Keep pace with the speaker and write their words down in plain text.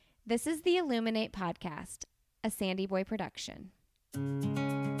This is the Illuminate podcast, a Sandy Boy production.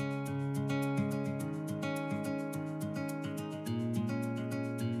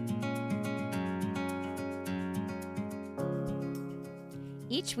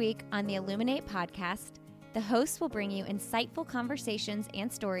 Each week on the Illuminate podcast, the hosts will bring you insightful conversations and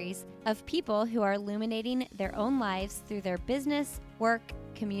stories of people who are illuminating their own lives through their business, work,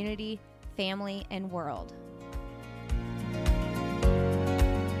 community, family, and world.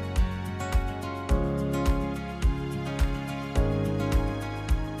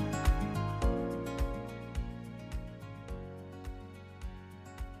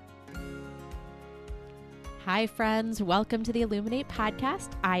 Hi, friends. Welcome to the Illuminate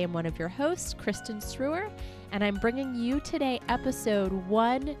podcast. I am one of your hosts, Kristin Srour, and I'm bringing you today episode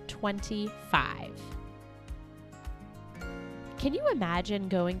 125. Can you imagine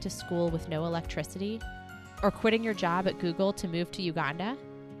going to school with no electricity or quitting your job at Google to move to Uganda?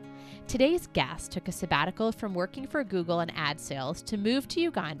 Today's guest took a sabbatical from working for Google and ad sales to move to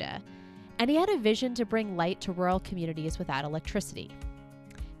Uganda, and he had a vision to bring light to rural communities without electricity.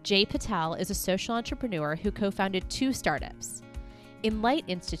 Patel is a social entrepreneur who co-founded two startups, Enlight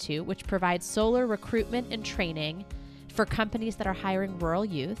Institute, which provides solar recruitment and training for companies that are hiring rural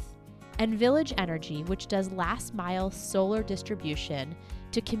youth, and Village Energy, which does last-mile solar distribution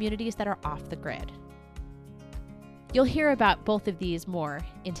to communities that are off the grid. You'll hear about both of these more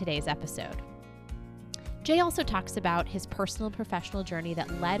in today's episode. Jay also talks about his personal and professional journey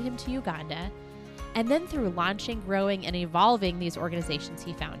that led him to Uganda, and then through launching, growing, and evolving these organizations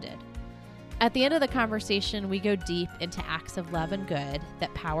he founded. At the end of the conversation, we go deep into acts of love and good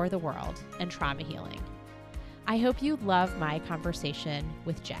that power the world and trauma healing. I hope you love my conversation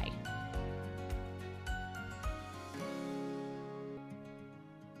with Jay.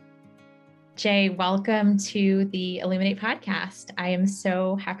 Jay, welcome to the Illuminate podcast. I am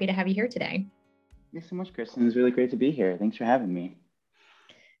so happy to have you here today. Thanks so much, Kristin. It's really great to be here. Thanks for having me.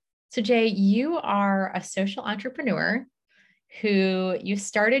 So Jay, you are a social entrepreneur who you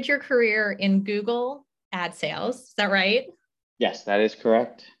started your career in Google ad sales. Is that right? Yes, that is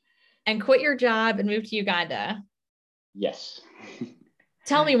correct. And quit your job and moved to Uganda. Yes.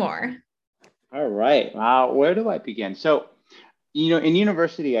 Tell me more. All right. Where do I begin? So, in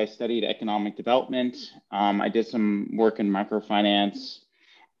university, I studied economic development. I did some work in microfinance.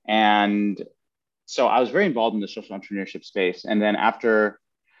 And so I was very involved in the social entrepreneurship space. And then after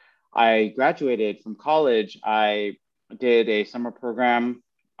I graduated from college, I did a summer program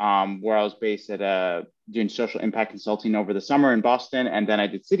where I was based at doing social impact consulting over the summer in Boston. And then I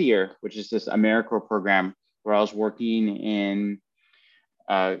did City Year, which is this AmeriCorps program where I was working in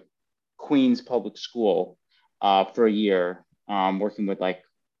Queens Public School for a year, working with like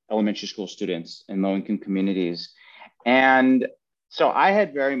elementary school students in low-income communities. And so I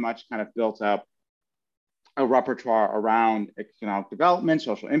had very much kind of built up a repertoire around economic development,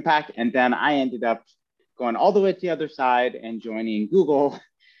 social impact. And then I ended up going all the way to the other side and joining Google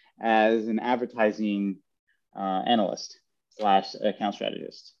as an advertising analyst / account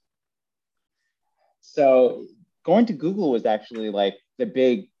strategist. So going to Google was actually like the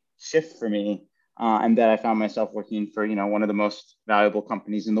big shift for me. And that I found myself working for, one of the most valuable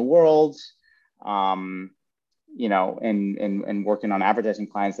companies in the world, and working on advertising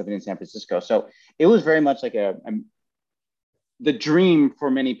clients living in San Francisco. So it was very much like the dream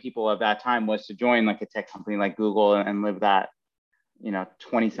for many people at that time was to join like a tech company like Google and live that,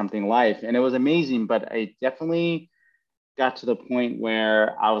 20-something life. And it was amazing, but I definitely got to the point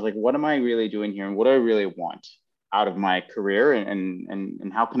where I was like, what am I really doing here? And what do I really want out of my career?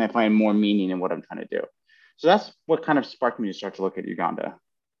 And how can I find more meaning in what I'm trying to do? So that's what kind of sparked me to start to look at Uganda.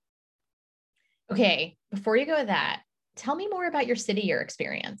 Okay, before you go with that, tell me more about your City Year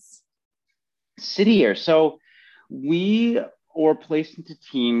experience. City Year. So we were placed into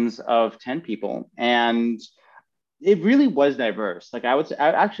teams of 10 people, and it really was diverse. Like I'd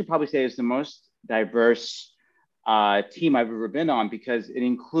actually probably say it's the most diverse team I've ever been on, because it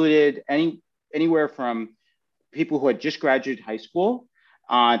included anywhere from people who had just graduated high school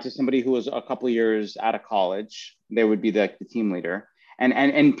to somebody who was a couple of years out of college. They would be the team leader.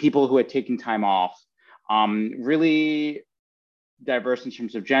 And people who had taken time off, really diverse in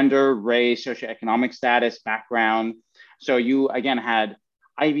terms of gender, race, socioeconomic status, background. So you, again, had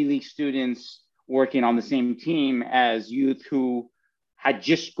Ivy League students working on the same team as youth who had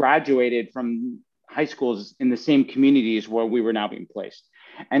just graduated from high schools in the same communities where we were now being placed.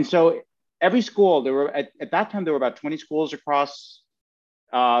 And so every school, there were, at that time, there were about 20 schools across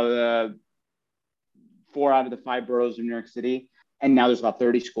 4 out of the 5 boroughs of New York City. And now there's about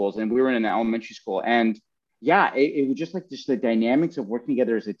 30 schools, and we were in an elementary school. And yeah, it was just the dynamics of working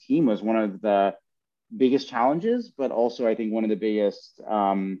together as a team was one of the biggest challenges, but also I think one of the biggest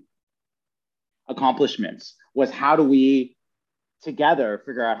accomplishments was how do we together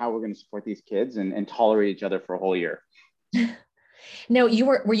figure out how we're going to support these kids and tolerate each other for a whole year. No,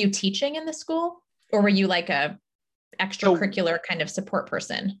 were you teaching in the school, or were you like a extracurricular kind of support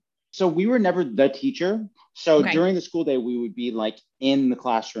person? So we were never the teacher. So Okay. during the school day, we would be like in the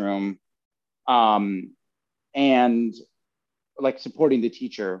classroom and like supporting the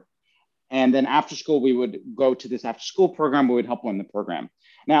teacher. And then after school, we would go to this after school program. We would help run the program.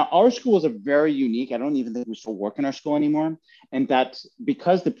 Now, our school is a very unique. I don't even think we still work in our school anymore. And that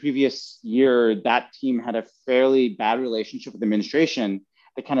because the previous year, that team had a fairly bad relationship with administration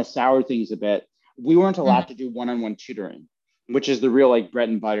that kind of soured things a bit. We weren't allowed to do one-on-one tutoring, which is the real like bread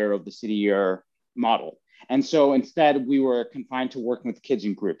and butter of the city year model. And so instead, we were confined to working with kids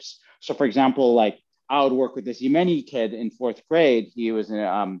in groups. So for example, like I would work with this Yemeni kid in fourth grade. He was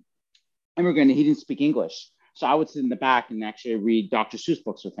an immigrant. He didn't speak English. So I would sit in the back and actually read Dr. Seuss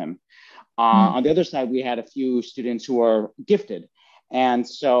books with him. On the other side, we had a few students who are gifted. And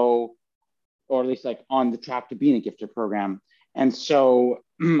so, or at least like on the track to being a gifted program. And so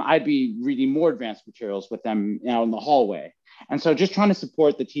I'd be reading more advanced materials with them out in the hallway. And so just trying to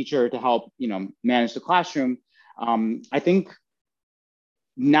support the teacher to help, manage the classroom. I think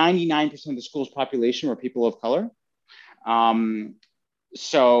 99% of the school's population were people of color.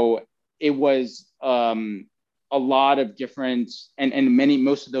 So it was a lot of different, and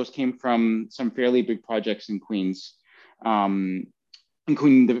most of those came from some fairly big projects in Queens,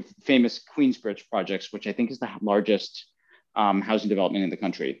 including the famous Queensbridge projects, which I think is the largest housing development in the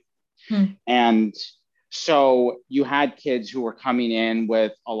country. And so you had kids who were coming in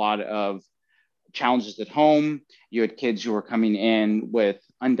with a lot of challenges at home. You had kids who were coming in with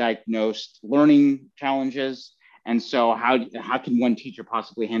undiagnosed learning challenges. And so how can one teacher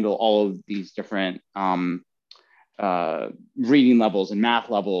possibly handle all of these different reading levels and math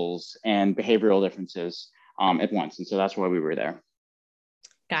levels and behavioral differences at once? And so that's why we were there.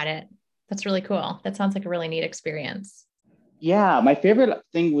 Got it. That's really cool. That sounds like a really neat experience. Yeah, my favorite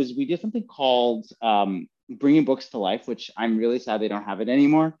thing was we did something called Bringing Books to Life, which I'm really sad they don't have it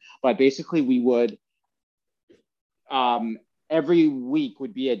anymore. But basically we would, every week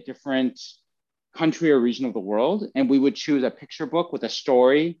would be a different country or region of the world. And we would choose a picture book with a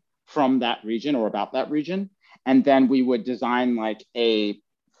story from that region or about that region. And then we would design like a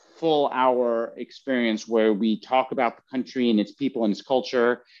full hour experience where we talk about the country and its people and its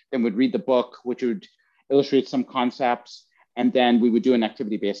culture. Then we'd read the book, which would illustrate some concepts. And then we would do an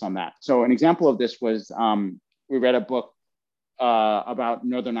activity based on that. So an example of this was we read a book about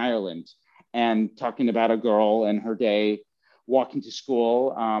Northern Ireland and talking about a girl and her day walking to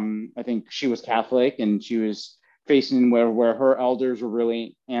school. I think she was Catholic and she was facing where her elders were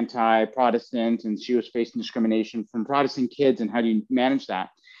really anti-Protestant and she was facing discrimination from Protestant kids, and how do you manage that?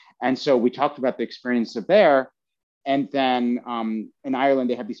 And so we talked about the experience of there. And then in Ireland,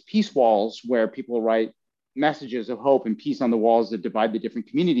 they have these peace walls where people write messages of hope and peace on the walls that divide the different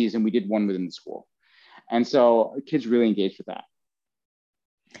communities. And we did one within the school. And so kids really engaged with that.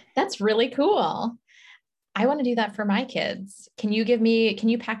 That's really cool. I want to do that for my kids. Can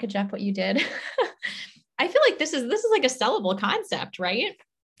you package up what you did? I feel like this is like a sellable concept, right?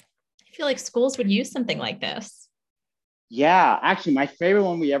 I feel like schools would use something like this. Yeah, actually, my favorite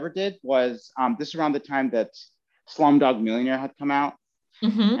one we ever did was this around the time that Slumdog Millionaire had come out.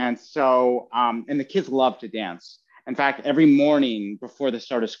 And so, and the kids love to dance. In fact, every morning before the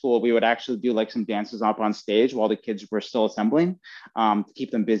start of school, we would actually do like some dances up on stage while the kids were still assembling to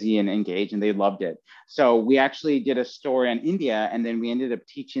keep them busy and engaged, and they loved it. So we actually did a story on India, and then we ended up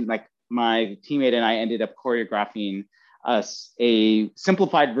teaching, like my teammate and I ended up choreographing us a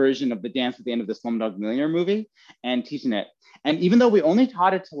simplified version of the dance at the end of the Slumdog Millionaire movie and teaching it. And even though we only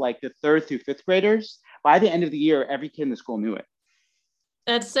taught it to like the 3rd through 5th graders, by the end of the year, every kid in the school knew it.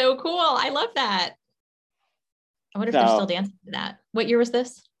 That's so cool. I love that. I wonder if they're still dancing to that. What year was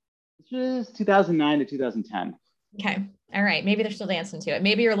this? This was 2009 to 2010. Okay. All right. Maybe they're still dancing to it.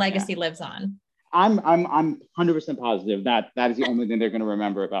 Maybe your legacy lives on. I'm 100% positive that is the only thing they're going to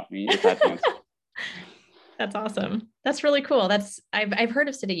remember about me is that dance. That's awesome. That's really cool. I've heard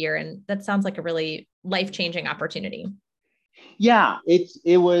of City Year, and that sounds like a really life-changing opportunity. Yeah,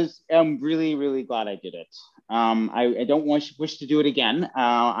 it was. I'm really, really glad I did it. I don't wish to do it again.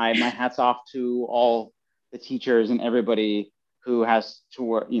 My hats off to all the teachers and everybody who has to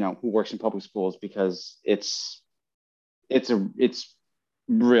work, who works in public schools, because it's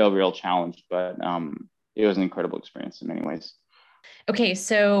real challenge, but it was an incredible experience in many ways. Okay,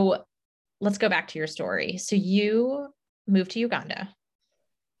 so let's go back to your story. So you moved to Uganda,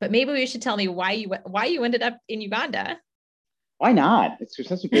 but maybe you should tell me why you ended up in Uganda. Why not? It's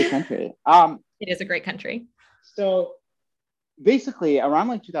such a great country. It is a great country. So basically around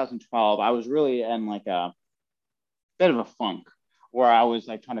like 2012, I was really in like a bit of a funk where I was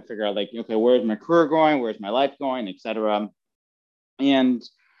like trying to figure out like, okay, where's my career going? Where's my life going, et cetera. And,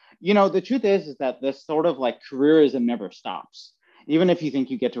 the truth is that this sort of like careerism never stops. Even if you think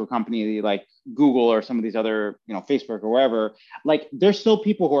you get to a company like Google or some of these other, Facebook or wherever, like there's still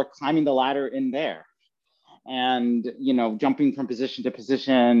people who are climbing the ladder in there and, jumping from position to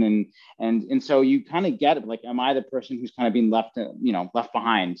position. And so you kind of get it, like, am I the person who's kind of being left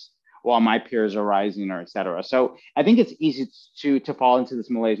behind while my peers are rising or et cetera. So I think it's easy to fall into this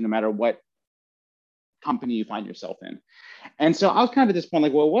malaise no matter what company you find yourself in. And so I was kind of at this point,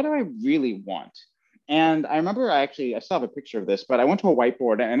 like, well, what do I really want? And I remember I still have a picture of this, but I went to a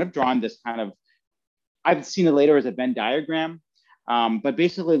whiteboard and I ended up drawing this kind of, I've seen it later as a Venn diagram, but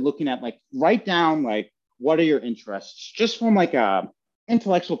basically looking at like, write down like, what are your interests? Just from like a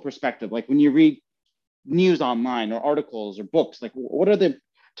intellectual perspective, like when you read news online or articles or books, like what are the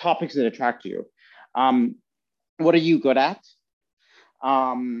topics that attract you? What are you good at?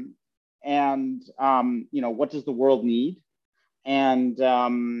 What does the world need? And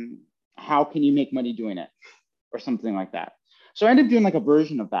how can you make money doing it or something like that? So I ended up doing like a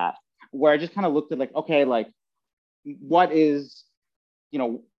version of that where I just kind of looked at like, okay, like what is,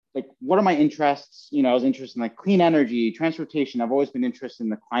 like what are my interests? I was interested in like clean energy, transportation. I've always been interested in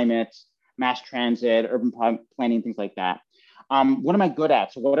the climate, mass transit, urban planning, things like that. What am I good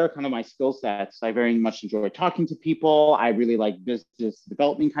at? So what are kind of my skill sets? I very much enjoy talking to people. I really like business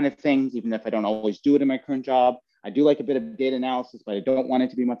development kind of things, even if I don't always do it in my current job. I do like a bit of data analysis, but I don't want it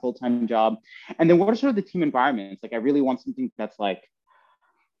to be my full-time job. And then what are sort of the team environments? Like I really want something that's like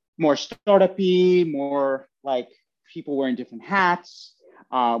more startup-y, more like people wearing different hats,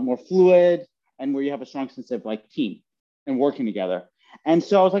 more fluid, and where you have a strong sense of like team and working together. And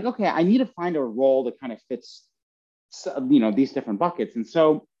so I was like, okay, I need to find a role that kind of fits these different buckets. And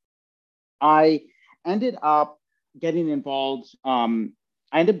so I ended up getting involved.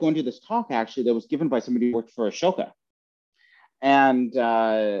 I ended up going to this talk actually that was given by somebody who worked for Ashoka. And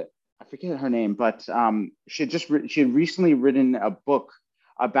I forget her name, but she had recently written a book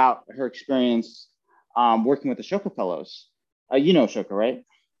about her experience working with Ashoka Fellows. You know Ashoka, right?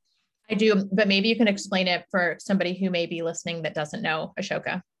 I do, but maybe you can explain it for somebody who may be listening that doesn't know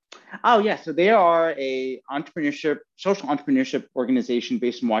Ashoka. Oh, yeah. So they are a social entrepreneurship organization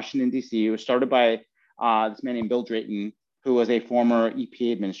based in Washington, D.C. It was started by this man named Bill Drayton, who was a former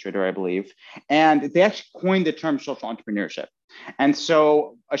EPA administrator, I believe. And they actually coined the term social entrepreneurship. And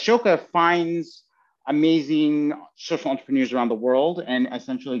so Ashoka finds amazing social entrepreneurs around the world and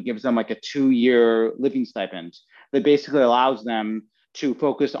essentially gives them like a 2-year living stipend that basically allows them to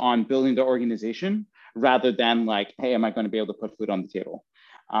focus on building their organization rather than like, hey, am I going to be able to put food on the table?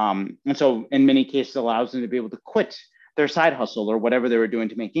 And so in many cases allows them to be able to quit their side hustle or whatever they were doing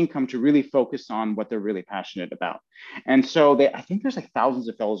to make income to really focus on what they're really passionate about. And so I think there's like thousands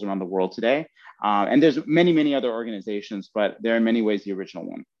of fellows around the world today. And there's many, many other organizations, but they're in many ways the original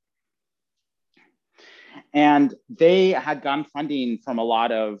one. And they had gotten funding from a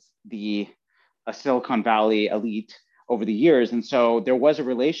lot of the Silicon Valley elite over the years. And so there was a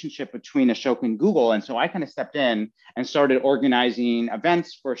relationship between Ashoka and Google. And so I kind of stepped in and started organizing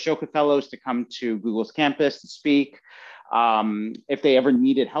events for Ashoka fellows to come to Google's campus to speak. If they ever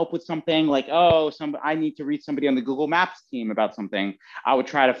needed help with something like, I need to reach somebody on the Google Maps team about something, I would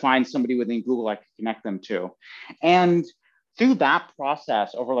try to find somebody within Google I could connect them to. And through that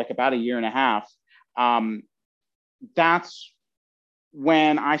process over like about a year and a half, that's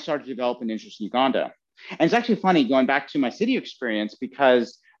when I started to develop an interest in Uganda. And it's actually funny going back to my city experience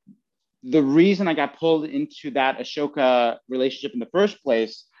because the reason I got pulled into that Ashoka relationship in the first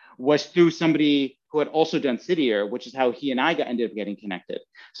place was through somebody who had also done City Year, which is how he and I ended up getting connected.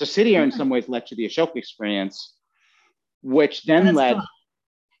 So City Year in some ways led to the Ashoka experience, which then led, cool.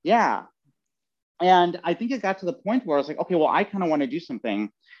 Yeah. And I think it got to the point where I was like, okay, well, I kind of want to do something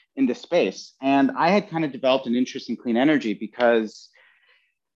in this space. And I had kind of developed an interest in clean energy because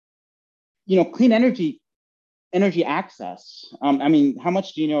clean energy access. I mean, how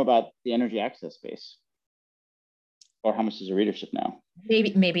much do you know about the energy access space? Or how much does your readership know?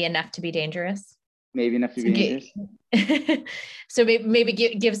 Maybe enough to be dangerous. Maybe enough to be dangerous. So maybe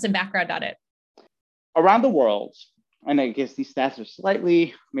give some background on it. Around the world, and I guess these stats are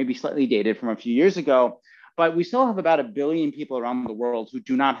slightly dated from a few years ago, but we still have about 1 billion people around the world who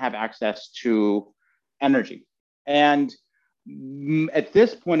do not have access to energy. And at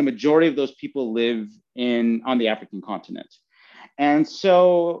this point, a majority of those people live on the African continent. And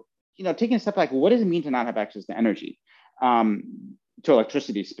so, taking a step back, what does it mean to not have access to energy, to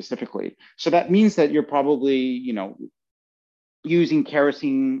electricity specifically? So that means that you're probably, using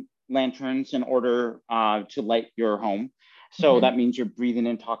kerosene lanterns in order to light your home. So that means you're breathing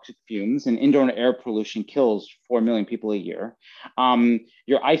in toxic fumes, and indoor air pollution kills 4 million people a year.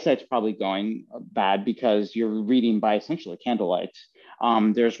 Your eyesight's probably going bad because you're reading by essentially candlelight.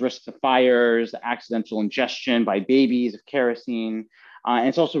 There's risks of fires, accidental ingestion by babies of kerosene, and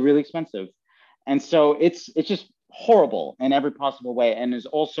it's also really expensive. And so it's just horrible in every possible way, and is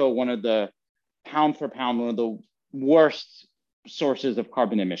also one of the pound for pound, one of the worst sources of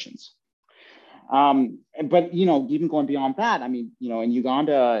carbon emissions. But, even going beyond that, I mean, in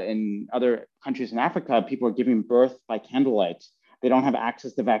Uganda and other countries in Africa, people are giving birth by candlelight. They don't have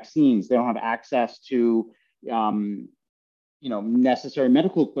access to vaccines. They don't have access to, necessary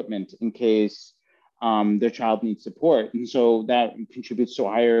medical equipment in case their child needs support. And so that contributes to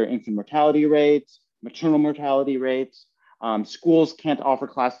higher infant mortality rates, maternal mortality rates. Schools can't offer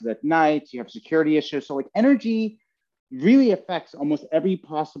classes at night. You have security issues. So energy really affects almost every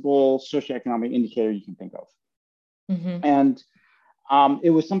possible socioeconomic indicator you can think of. And it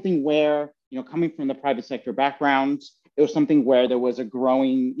was something where, coming from the private sector background, it was something where there was a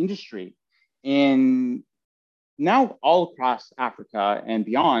growing industry in now all across Africa and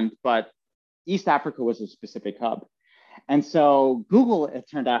beyond, but East Africa was a specific hub. And so Google, it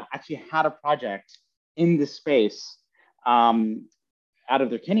turned out, actually had a project in this space out of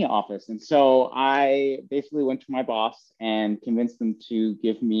their Kenya office. And so I basically went to my boss and convinced them to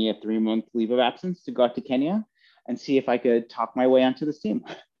give me a 3-month leave of absence to go out to Kenya and see if I could talk my way onto this team.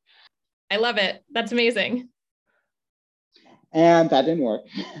 I love it. That's amazing. And that didn't work.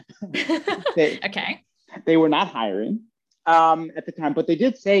 Okay. They were not hiring at the time, but they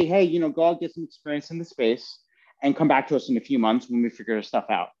did say, hey, go out, get some experience in the space and come back to us in a few months when we figure our stuff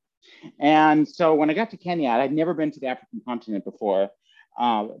out. And so when I got to Kenya, I'd never been to the African continent before.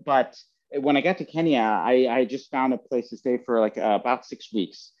 But when I got to Kenya, I just found a place to stay for about 6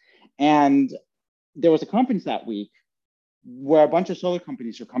 weeks. And there was a conference that week where a bunch of solar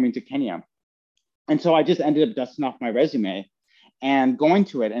companies were coming to Kenya. And so I just ended up dusting off my resume and going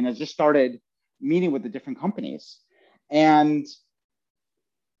to it. And I just started meeting with the different companies. And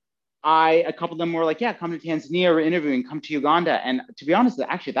a couple of them were like, yeah, come to Tanzania, we're interviewing, come to Uganda. And to be honest,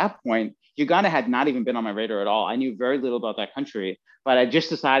 actually at that point, Uganda had not even been on my radar at all. I knew very little about that country, but I just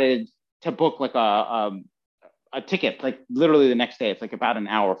decided to book a ticket, literally the next day. It's about an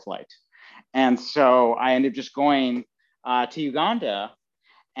hour flight. And so I ended up just going to Uganda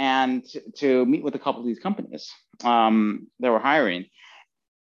and to meet with a couple of these companies that were hiring.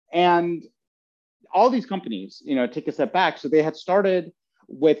 And all these companies, take a step back. So they had started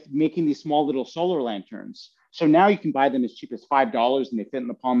with making these small little solar lanterns. So now you can buy them as cheap as $5 and they fit in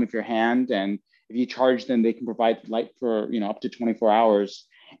the palm of your hand. And if you charge them, they can provide light for, up to 24 hours.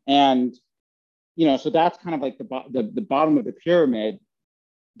 And, so that's kind of the bottom of the pyramid.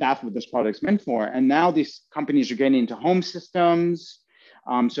 That's what this product's meant for. And now these companies are getting into home systems.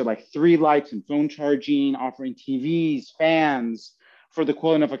 So 3 lights and phone charging, offering TVs, fans for the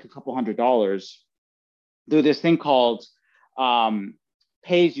equivalent of a couple $100. Do this thing called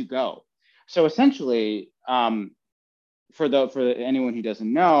pay as you go. So essentially, for anyone who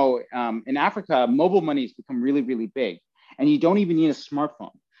doesn't know, in Africa, mobile money has become really, really big, and you don't even need a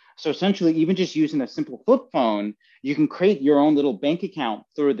smartphone. So essentially, even just using a simple flip phone, you can create your own little bank account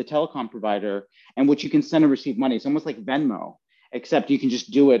through the telecom provider, in which you can send and receive money. It's almost like Venmo, except you can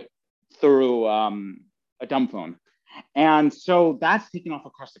just do it through a dumb phone. And so that's taken off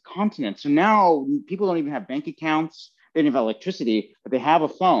across the continent. So now people don't even have bank accounts, they don't have electricity, but they have a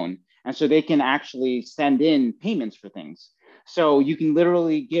phone. And so they can actually send in payments for things. So you can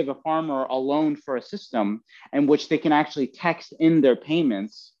literally give a farmer a loan for a system in which they can actually text in their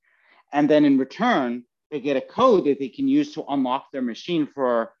payments. And then in return, they get a code that they can use to unlock their machine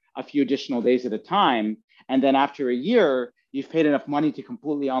for a few additional days at a time. And then after a year, you've paid enough money to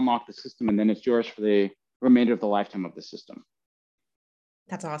completely unlock the system. And then it's yours for the remainder of the lifetime of the system.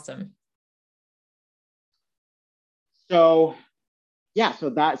 That's awesome. So yeah,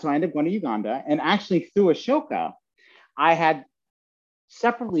 so I ended up going to Uganda, and actually through Ashoka, I had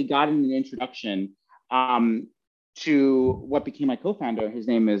separately gotten an introduction to what became my co-founder. His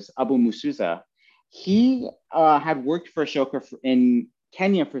name is Abu Musuza. He had worked for Ashoka in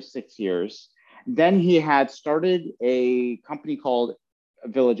Kenya for 6 years. Then he had started a company called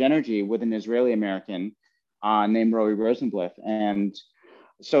Village Energy with an Israeli American named Roy Rosenbluth. And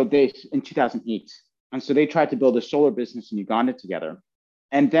so in 2008. And so they tried to build a solar business in Uganda together.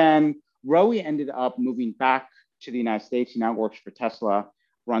 And then Rowie ended up moving back to the United States. He now works for Tesla,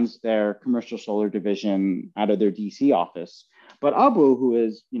 runs their commercial solar division out of their DC office. But Abu, who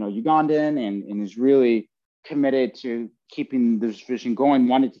is, Ugandan and is really committed to keeping this vision going,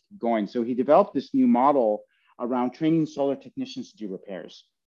 wanted to keep going. So he developed this new model around training solar technicians to do repairs.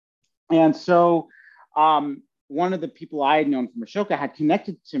 And so one of the people I had known from Ashoka had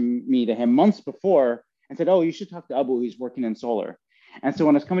connected me to him months before and said, oh, you should talk to Abu, he's working in solar. And so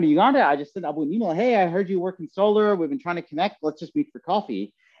when I was coming to Uganda, I just sent Abu an email, hey, I heard you work in solar. We've been trying to connect. Let's just meet for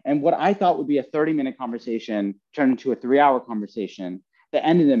coffee. And what I thought would be a 30-minute conversation turned into a 3-hour conversation that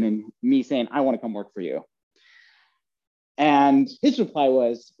ended in me saying, I want to come work for you. And his reply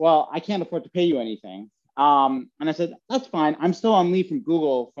was, well, I can't afford to pay you anything. And I said, that's fine. I'm still on leave from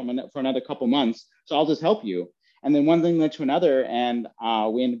Google for another couple months, so I'll just help you. And then one thing led to another, and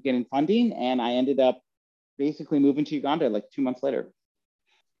we ended up getting funding, and I ended up basically moving to Uganda like 2 months later.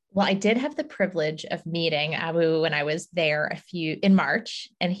 Well, I did have the privilege of meeting Abu when I was there in March,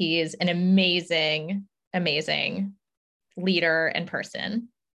 and he is an amazing, amazing leader and person.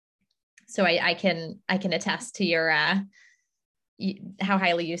 So I can attest to your how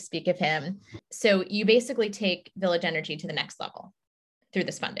highly you speak of him. So you basically take Village Energy to the next level through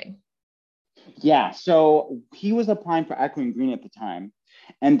this funding. Yeah. So he was applying for Echoing Green at the time.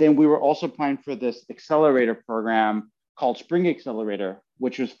 And then we were also applying for this accelerator program called Spring Accelerator,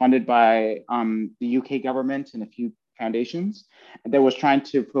 which was funded by the UK government and a few foundations that was trying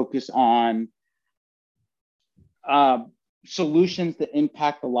to focus on solutions that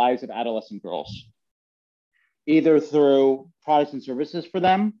impact the lives of adolescent girls, either through products and services for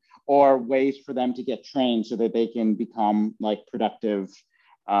them or ways for them to get trained so that they can become like productive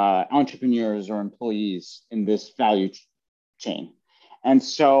entrepreneurs or employees in this value chain. And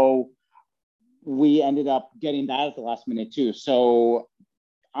so we ended up getting that at the last minute too. So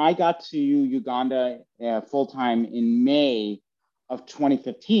I got to Uganda full-time in May of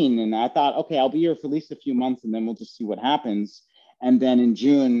 2015. And I thought, okay, I'll be here for at least a few months and then we'll just see what happens. And then in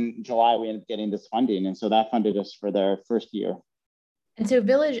July, we ended up getting this funding. And so that funded us for their first year. And so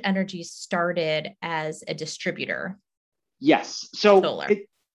Village Energy started as a distributor. Yes. So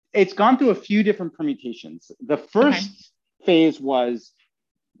it's gone through a few different permutations. The first phase was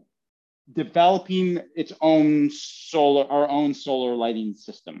developing our own solar lighting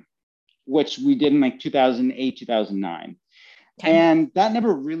system, which we did in like 2008, 2009. Okay. And that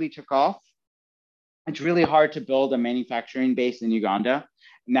never really took off. It's really hard to build a manufacturing base in Uganda.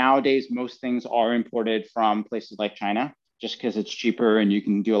 Nowadays, most things are imported from places like China, just because it's cheaper and you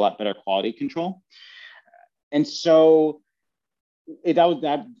can do a lot better quality control. And so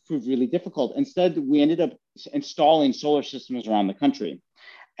that proved really difficult. Instead, we ended up installing solar systems around the country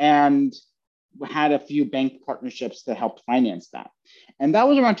and had a few bank partnerships that helped finance that. And that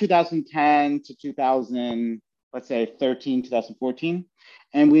was around 2010 to 2000, let's say 2014.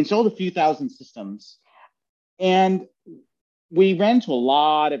 And we installed a few thousand systems. And we ran into a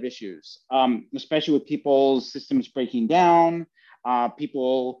lot of issues, especially with people's systems breaking down,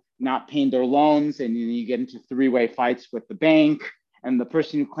 people not paying their loans, and you get into three-way fights with the bank and the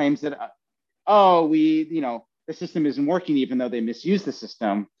person who claims that, the system isn't working even though they misuse the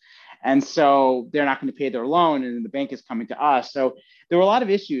system. And so they're not going to pay their loan and the bank is coming to us. So there were a lot of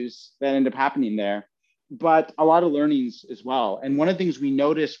issues that ended up happening there, but a lot of learnings as well. And one of the things we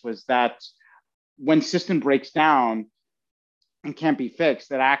noticed was that when system breaks down and can't be fixed,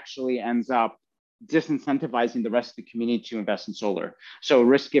 that actually ends up disincentivizing the rest of the community to invest in solar. So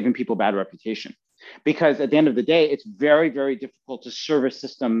risk giving people bad reputation. Because at the end of the day, it's very, very difficult to service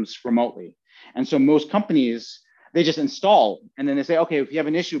systems remotely. And so most companies, they just install and then they say, okay, if you have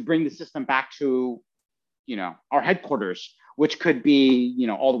an issue, bring the system back to, our headquarters, which could be,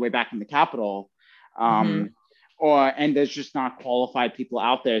 all the way back in the capital. And there's just not qualified people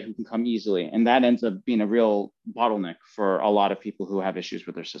out there who can come easily. And that ends up being a real bottleneck for a lot of people who have issues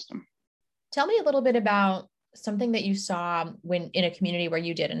with their system. Tell me a little bit about something that you saw when in a community where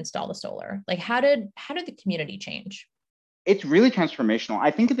you did install the solar. Like how did the community change? It's really transformational.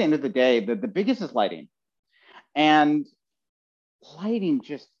 I think at the end of the day, the biggest is lighting. And lighting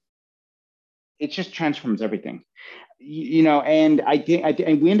just transforms everything. And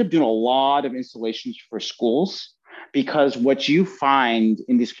and we end up doing a lot of installations for schools because what you find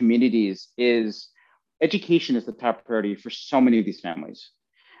in these communities is education is the top priority for so many of these families.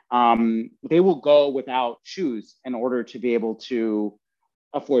 They will go without shoes in order to be able to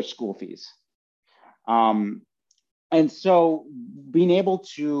afford school fees. And so being able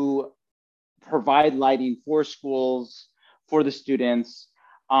to provide lighting for schools, for the students,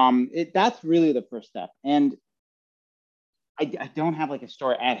 That's really the first step. And I don't have like a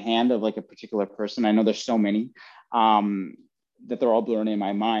story at hand of like a particular person. I know there's so many that they're all blurring in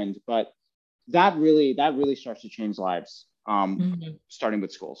my mind, but that really starts to change lives, starting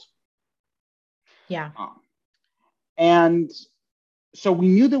with schools. Yeah. And so we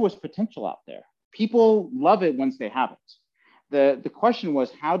knew there was potential out there. People love it once they have it. The question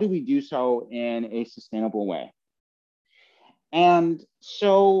was, how do we do so in a sustainable way? And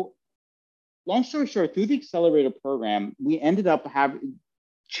so, long story short, through the accelerator program, we ended up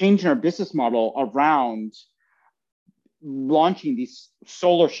changing our business model around launching these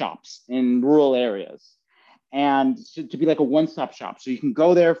solar shops in rural areas, and to be like a one-stop shop. So you can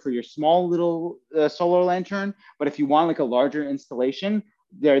go there for your small little solar lantern, but if you want like a larger installation,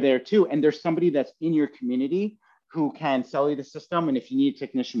 they're there too. And there's somebody that's in your community who can sell you the system. And if you need a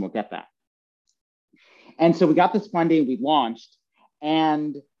technician, we'll get that. And so we got this funding, we launched,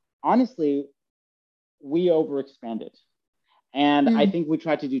 and honestly, we overexpanded. And I think we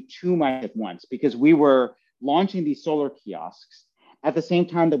tried to do too much at once because we were launching these solar kiosks at the same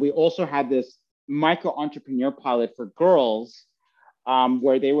time that we also had this micro entrepreneur pilot for girls,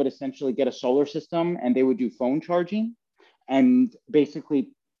 where they would essentially get a solar system and they would do phone charging. And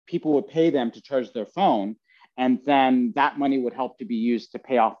basically people would pay them to charge their phone. And then that money would help to be used to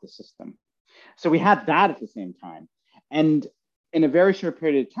pay off the system. So we had that at the same time. And in a very short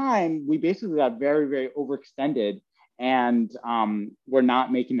period of time, we basically got very, very overextended, and we're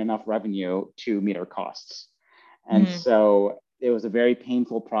not making enough revenue to meet our costs. And so it was a very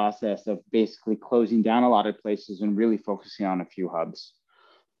painful process of basically closing down a lot of places and really focusing on a few hubs.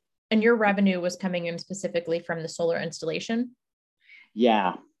 And your revenue was coming in specifically from the solar installation?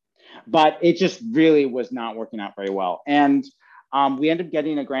 Yeah, but it just really was not working out very well. And we ended up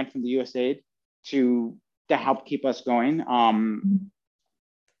getting a grant from the USAID to help keep us going.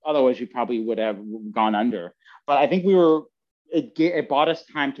 Otherwise, we probably would have gone under. But I think it bought us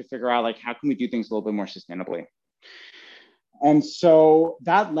time to figure out like, how can we do things a little bit more sustainably? And so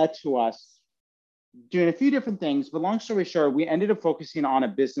that led to us doing a few different things. But long story short, we ended up focusing on a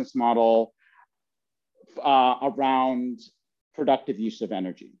business model around productive use of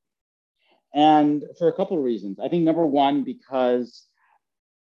energy. And for a couple of reasons. I think number one, because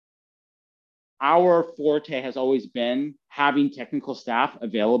our forte has always been having technical staff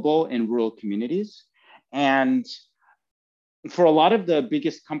available in rural communities. And for a lot of the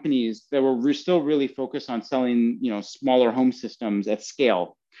biggest companies, we're still really focused on selling, smaller home systems at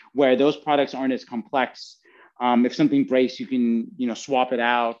scale, where those products aren't as complex. If something breaks, you can, swap it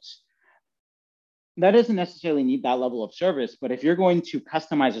out. That doesn't necessarily need that level of service, but if you're going to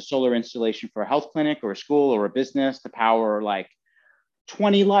customize a solar installation for a health clinic or a school or a business to power like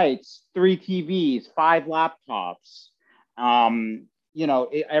 20 lights, 3 TVs, 5 laptops,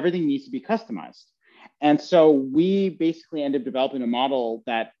 everything needs to be customized. And so we basically ended up developing a model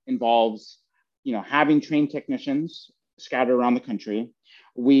that involves, having trained technicians scattered around the country.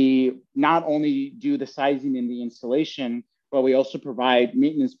 We not only do the sizing and the installation, but we also provide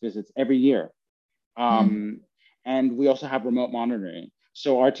maintenance visits every year. And we also have remote monitoring.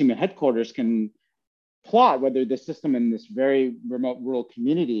 So our team at headquarters can plot whether the system in this very remote rural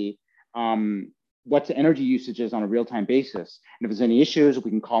community, what the energy usage is on a real-time basis. And if there's any issues, we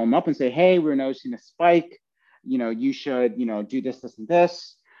can call them up and say, hey, we're noticing a spike, you should, do this, this, and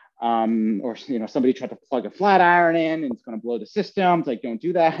this. Or, somebody tried to plug a flat iron in and it's going to blow the system. It's like, don't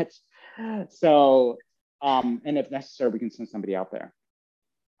do that. So, and if necessary, we can send somebody out there.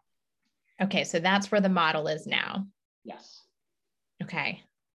 Okay. So that's where the model is now. Yes. Okay.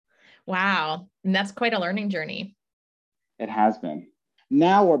 Wow. And that's quite a learning journey. It has been.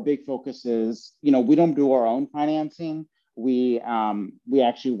 Now our big focus is, we don't do our own financing. We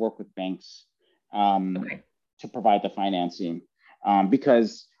actually work with banks to provide the financing,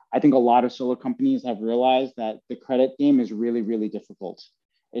 because I think a lot of solar companies have realized that the credit game is really, really difficult.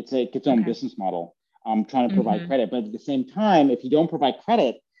 It's its own business model, trying to provide credit. But at the same time, if you don't provide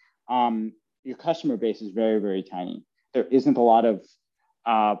credit, your customer base is very, very tiny. There isn't a lot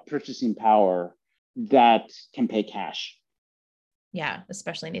of purchasing power that can pay cash. Yeah,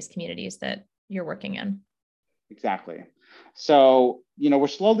 especially in these communities that you're working in. Exactly. So, we're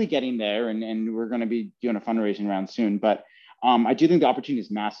slowly getting there, and we're going to be doing a fundraising round soon. But I do think the opportunity is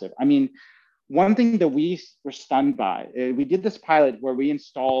massive. I mean, one thing that we were stunned by, we did this pilot where we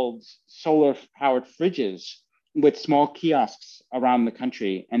installed solar-powered fridges with small kiosks around the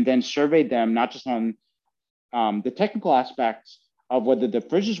country, and then surveyed them not just on the technical aspects of whether the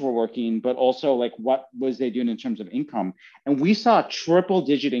fridges were working, but also like what was they doing in terms of income. And we saw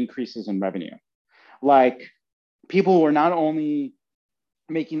triple-digit increases in revenue. Like, people were not only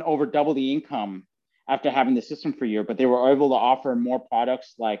making over double the income after having the system for a year, but they were able to offer more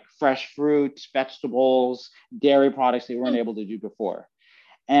products like fresh fruits, vegetables, dairy products they weren't able to do before.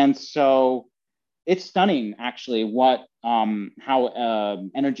 And so it's stunning, actually, what how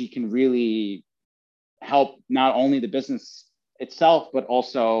energy can really help not only the business itself, but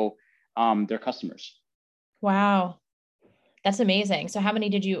also their customers. Wow. That's amazing. So how many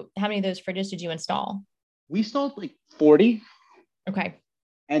of those fridges did you install? We installed like 40. Okay.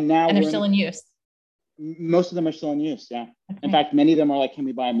 And now they're still in use. Most of them are still in use. Yeah. Okay. In fact, many of them are like, can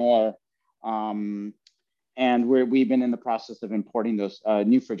we buy more? And we've been in the process of importing those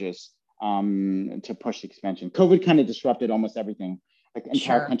new fridges to push expansion. COVID kind of disrupted almost everything. Like the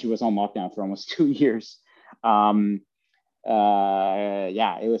entire country was on lockdown for almost 2 years. Yeah,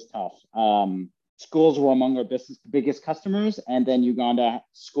 it was tough. Schools were among our biggest customers, and then Uganda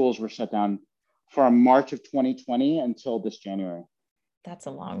schools were shut down from March of 2020 until this January. That's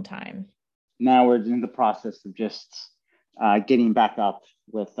a long time. Now we're in the process of just getting back up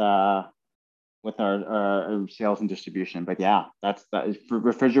with our sales and distribution. But yeah,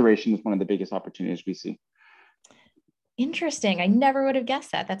 refrigeration is one of the biggest opportunities we see. Interesting. I never would have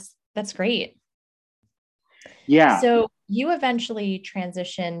guessed that. That's great. Yeah. So you eventually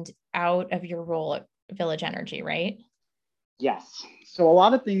transitioned out of your role at Village Energy, right? Yes. So a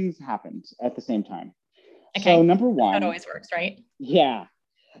lot of things happened at the same time. Okay. So number one, that always works, right? Yeah.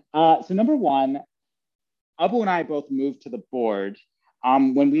 So number one, Abu and I both moved to the board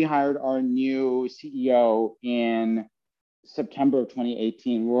when we hired our new CEO in September of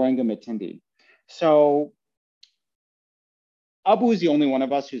 2018, Roringa Matindi. So Abu is the only one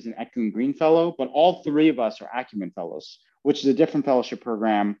of us who's an Ekun Green Fellow, but all three of us are Acumen Fellows, which is a different fellowship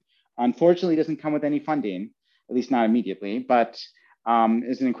program. Unfortunately, it doesn't come with any funding, at least not immediately, but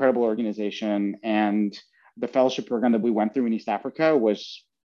is an incredible organization. And the fellowship program that we went through in East Africa was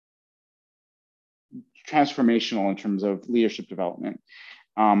transformational in terms of leadership development.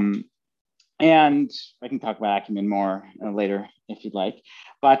 And I can talk about Acumen more later if you'd like.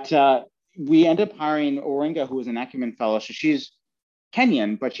 But we ended up hiring Oringa, who was an Acumen fellow. So she's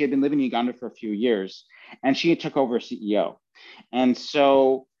Kenyan, but she had been living in Uganda for a few years, and she took over as CEO. And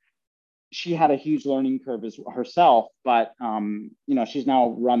so she had a huge learning curve as herself, but she's now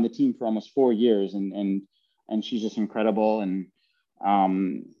run the team for almost 4 years, and she's just incredible, and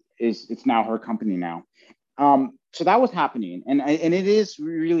it's now her company now. So that was happening, and it is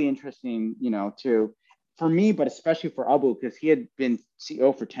really interesting, for me, but especially for Abu, because he had been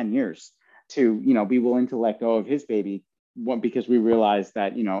CEO for 10 years, to be willing to let go of his baby, because we realized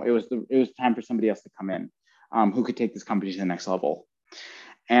that it was time for somebody else to come in who could take this company to the next level.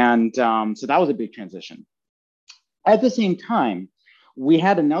 And so that was a big transition. At the same time, we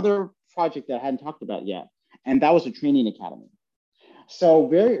had another project that I hadn't talked about yet, and that was a training academy. So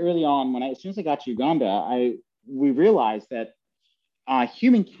very early on, as soon as I got to Uganda, we realized that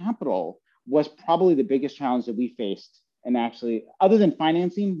human capital was probably the biggest challenge that we faced. And actually, other than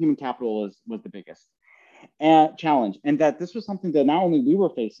financing, human capital was the biggest challenge. And that this was something that not only we were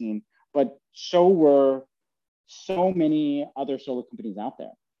facing, but so were so many other solar companies out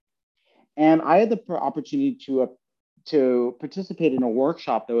there. And I had the opportunity to participate in a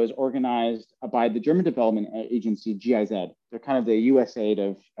workshop that was organized by the German development agency, GIZ. They're kind of the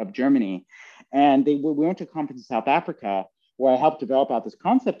USAID of Germany. And we went to a conference in South Africa where I helped develop out this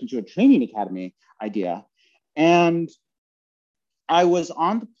concept into a training academy idea. And I was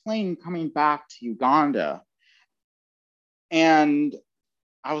on the plane coming back to Uganda, and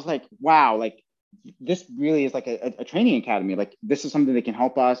I was like, wow, like this really is like a training academy. Like this is something that can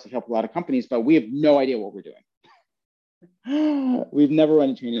help us, help a lot of companies, but we have no idea what we're doing. We've never run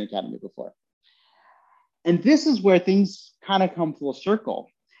a training academy before. And this is where things kind of come full circle,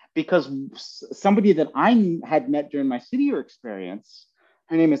 because somebody that I had met during my city year experience,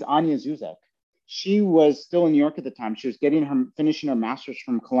 her name is Anya Zuzek. She was still in New York at the time. She was finishing her master's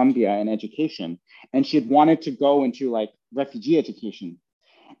from Columbia in education, and she had wanted to go into like refugee education.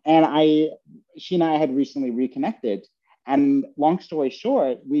 And she and I had recently reconnected. And long story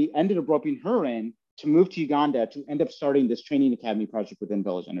short, we ended up roping her in to move to Uganda to end up starting this training academy project within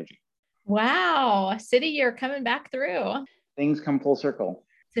Village Energy. Wow. City year coming back through. Things come full circle.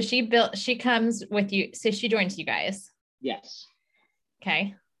 So she comes with you. So she joins you guys. Yes.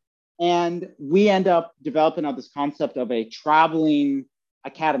 Okay. And we end up developing out this concept of a traveling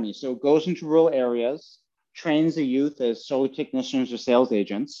academy. So it goes into rural areas, trains the youth as solar technicians or sales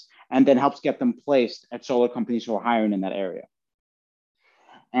agents, and then helps get them placed at solar companies who are hiring in that area.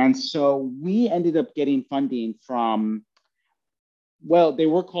 And so we ended up getting funding from, well, they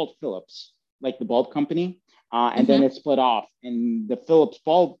were called Philips, like the bulb company. And then it split off, and the Philips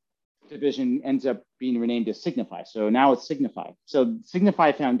bulb division ends up being renamed as Signify. So now it's Signify. So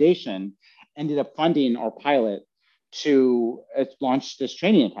Signify Foundation ended up funding our pilot to launch this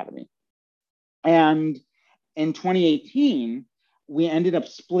training academy. And in 2018, we ended up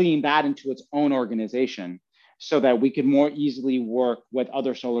splitting that into its own organization so that we could more easily work with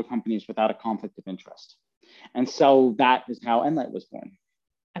other solar companies without a conflict of interest. And so that is how Enlight was born.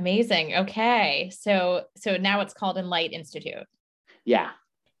 Amazing. Okay. So now it's called Enlight Institute. Yeah.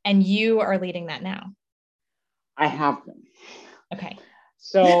 And you are leading that now. I have been. Okay.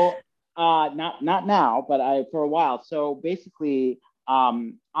 So not now, but for a while. So basically,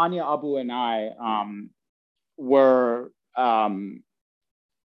 Anya Abu and I were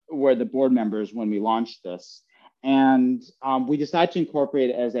the board members when we launched this. And we decided to incorporate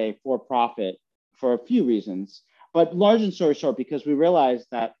it as a for-profit for a few reasons, but large and story short, because we realized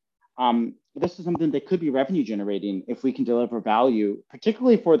that this is something that could be revenue generating if we can deliver value,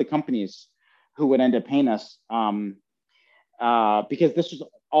 particularly for the companies who would end up paying us, because this was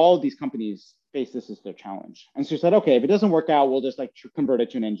all of these companies face this as their challenge. And so we said, okay, if it doesn't work out, we'll just like convert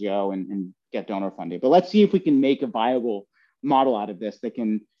it to an NGO and get donor funding. But let's see if we can make a viable model out of this that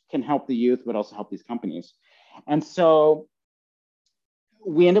can help the youth, but also help these companies. And so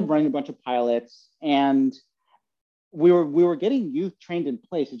we ended up running a bunch of pilots, and we were getting youth trained in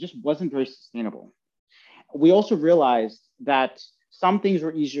place. It just wasn't very sustainable. We also realized that some things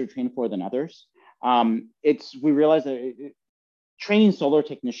were easier to train for than others. We realized that training solar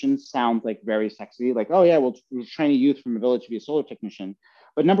technicians sounds like very sexy, like, oh yeah, we'll train a youth from a village to be a solar technician.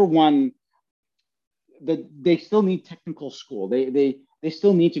 But number one, they still need technical school. They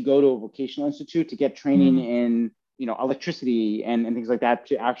still need to go to a vocational institute to get training in electricity and things like that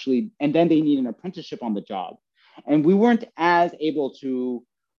to actually, and then they need an apprenticeship on the job. And we weren't as able to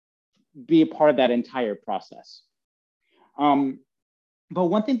be a part of that entire process. But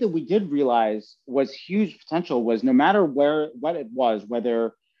one thing that we did realize was huge potential was no matter what it was,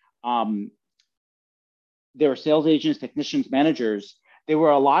 whether there were sales agents, technicians, managers, there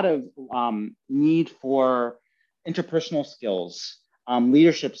were a lot of need for interpersonal skills,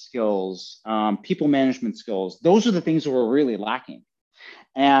 leadership skills, people management skills. Those are the things that were really lacking,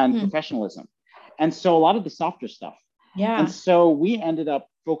 and professionalism. And so a lot of the softer stuff. Yeah. And so we ended up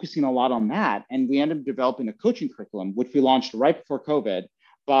focusing a lot on that. And we ended up developing a coaching curriculum, which we launched right before COVID,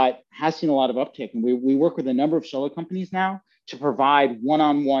 but has seen a lot of uptick. And we work with a number of solar companies now to provide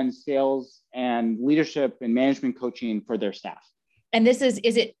one-on-one sales and leadership and management coaching for their staff. And is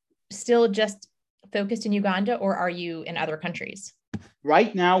it still just focused in Uganda, or are you in other countries?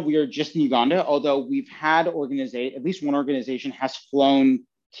 Right now, we are just in Uganda, although we've had at least one organization has flown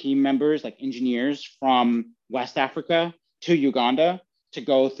team members, like engineers from West Africa to Uganda to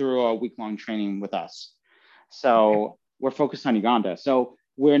go through a week-long training with us. So we're focused on Uganda. So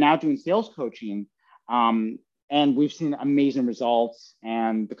we're now doing sales coaching, and we've seen amazing results,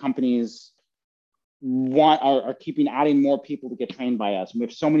 and the companies are keeping adding more people to get trained by us. And we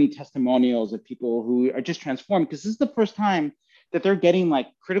have so many testimonials of people who are just transformed, because this is the first time that they're getting like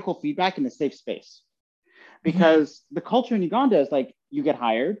critical feedback in a safe space. Because the culture in Uganda is like, you get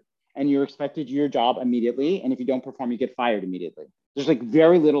hired and you're expected to do your job immediately. And if you don't perform, you get fired immediately. There's like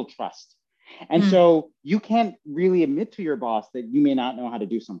very little trust. And so you can't really admit to your boss that you may not know how to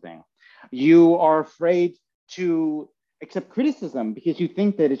do something. You are afraid to accept criticism because you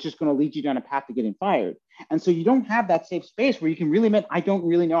think that it's just going to lead you down a path to getting fired. And so you don't have that safe space where you can really admit, I don't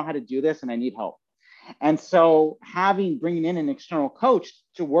really know how to do this and I need help. And so bringing in an external coach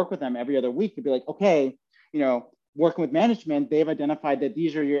to work with them every other week to be like, okay, working with management, they've identified that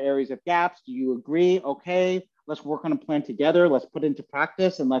these are your areas of gaps. Do you agree? Okay, let's work on a plan together. Let's put it into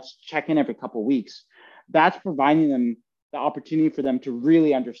practice and let's check in every couple of weeks. That's providing them the opportunity for them to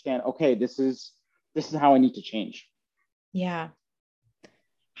really understand, okay, this is how I need to change. Yeah.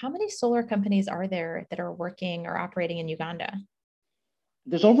 How many solar companies are there that are working or operating in Uganda?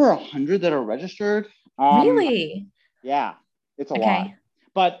 There's over 100 that are registered. Really? Yeah, it's a lot.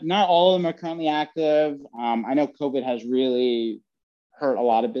 But not all of them are currently active. I know COVID has really hurt a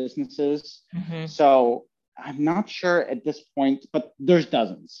lot of businesses. So I'm not sure at this point, but there's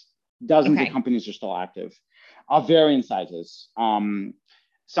dozens of companies are still active of varying sizes.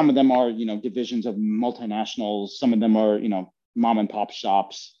 Some of them are, divisions of multinationals. Some of them are, mom and pop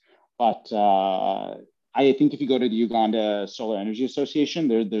shops. But I think if you go to the Uganda Solar Energy Association,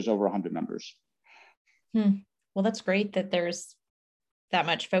 there's over 100 members. Well, that's great that there's that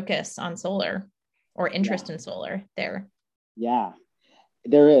much focus on solar or interest in solar there. Yeah,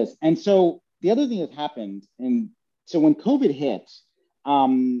 there is. And so the other thing that happened, and so when COVID hit,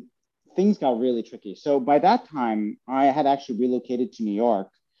 things got really tricky. So by that time, I had actually relocated to New York.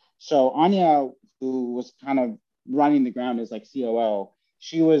 So Anya, who was kind of running the ground as like COO,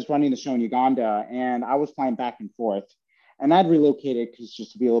 she was running the show in Uganda, and I was flying back and forth. And I'd relocated because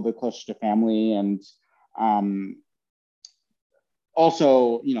just to be a little bit closer to family, and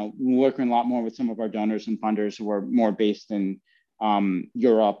also, working a lot more with some of our donors and funders who are more based in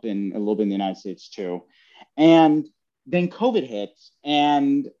Europe and a little bit in the United States too. And then COVID hit,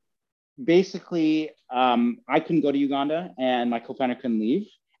 and basically I couldn't go to Uganda, and my co-founder couldn't leave,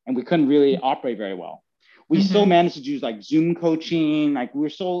 and we couldn't really operate very well. We still managed to use like Zoom coaching, like we were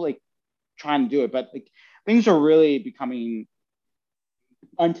still like trying to do it, but like things are really becoming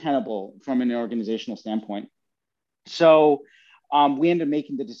untenable from an organizational standpoint. So we ended up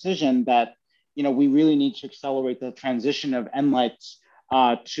making the decision that, we really need to accelerate the transition of Enlight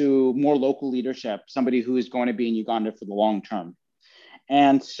to more local leadership, somebody who is going to be in Uganda for the long term.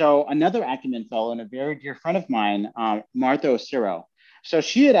 And so another acumen fellow and a very dear friend of mine, Martha Osiro. So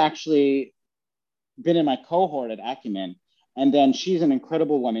she had actually been in my cohort at Acumen. And then she's an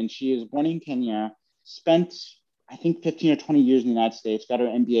incredible woman. She is born in Kenya, spent, I think, 15 or 20 years in the United States, got her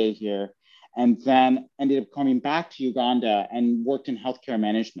MBA here, and then ended up coming back to Uganda and worked in healthcare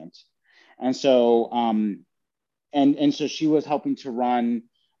management. And so, so she was helping to run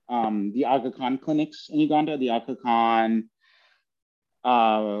the Aga Khan clinics in Uganda, the Aga Khan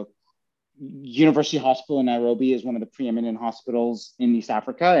University Hospital in Nairobi is one of the preeminent hospitals in East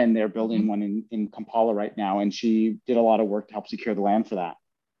Africa, and they're building one in Kampala right now. And she did a lot of work to help secure the land for that.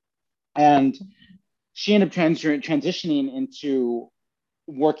 And she ended up transitioning into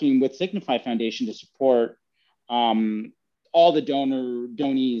working with Signify Foundation to support all the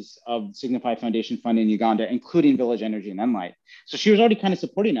donees of Signify Foundation Fund in Uganda, including Village Energy and Enlight. So she was already kind of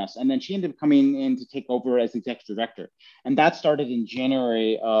supporting us. And then she ended up coming in to take over as executive director. And that started in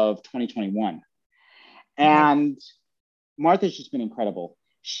January of 2021. And Martha's just been incredible.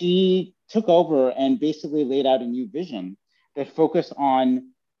 She took over and basically laid out a new vision that focused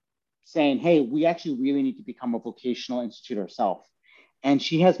on saying, hey, we actually really need to become a vocational institute ourselves. And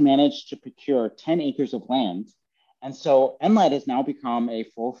she has managed to procure 10 acres of land. And so Enlight has now become a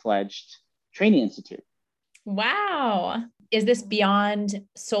full-fledged training institute. Wow. Is this beyond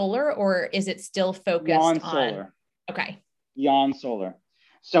solar, or is it still focused beyond on solar? Okay. Beyond solar.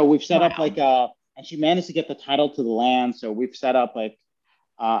 So we've set up like and she managed to get the title to the land. So we've set up like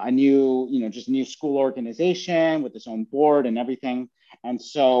a new, just new school organization with its own board and everything. And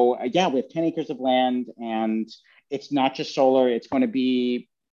so, we have 10 acres of land, and it's not just solar. It's going to be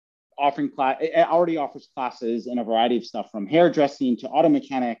offering it already offers classes in a variety of stuff from hairdressing to auto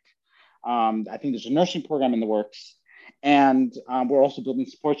mechanic. I think there's a nursing program in the works, and we're also building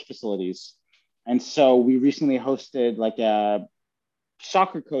sports facilities. And so we recently hosted like a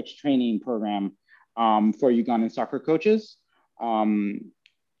soccer coach training program for Ugandan soccer coaches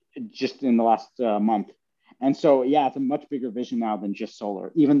just in the last month. And so, it's a much bigger vision now than just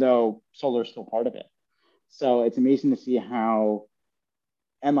solar, even though solar is still part of it. So it's amazing to see how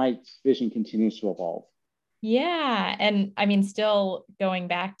Enlight's vision continues to evolve. Yeah. And I mean, still going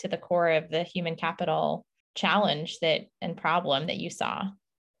back to the core of the human capital challenge and problem that you saw.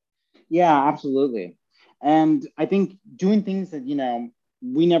 Yeah, absolutely. And I think doing things that,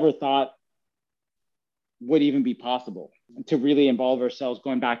 we never thought would even be possible, to really involve ourselves,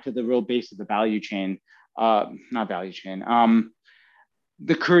 going back to the real base of the value chain, the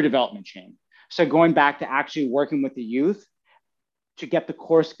career development chain. So going back to actually working with the youth to get the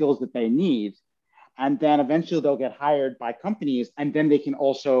core skills that they need. And then eventually they'll get hired by companies, and then they can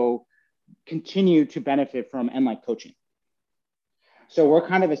also continue to benefit from Enlight coaching. So we're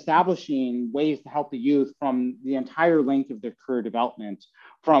kind of establishing ways to help the youth from the entire length of their career development,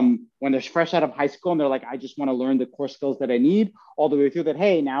 from when they're fresh out of high school and they're like, I just want to learn the core skills that I need, all the way through that,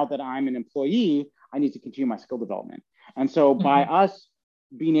 hey, now that I'm an employee, I need to continue my skill development. And so by us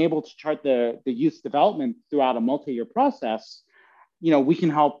being able to chart the youth's development throughout a multi-year process, we can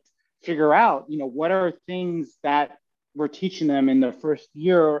help figure out, what are things that we're teaching them in their first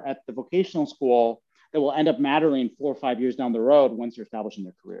year at the vocational school that will end up mattering 4 or 5 years down the road once you're establishing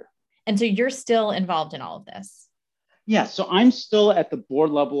their career. And so you're still involved in all of this? Yeah, so I'm still at the board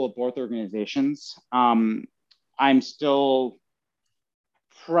level of both organizations. I'm still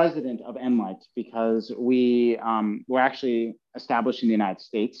president of Enlight because we're actually established in the United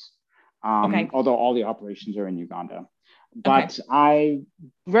States, although all the operations are in Uganda. But I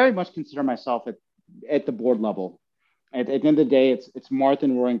very much consider myself at the board level. At the end of the day, it's Martha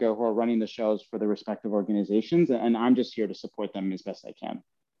and Waringa who are running the shows for the respective organizations, and I'm just here to support them as best I can.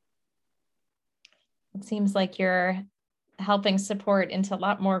 It seems like you're helping support into a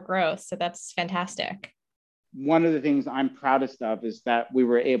lot more growth. So that's fantastic. One of the things I'm proudest of is that we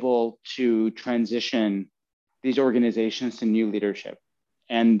were able to transition these organizations to new leadership.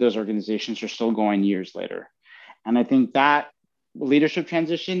 And those organizations are still going years later. And I think that leadership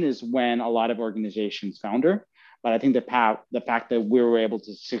transition is when a lot of organizations founder. But I think the fact that we were able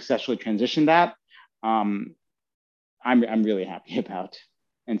to successfully transition that, I'm really happy about.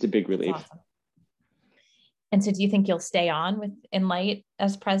 And it's a big relief. That's awesome. And so do you think you'll stay on with Enlight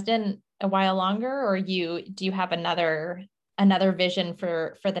as president a while longer, or do you have another vision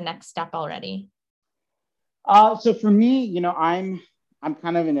for the next step already? So for me, I'm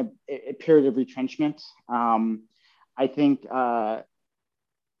kind of in a period of retrenchment. I think I'm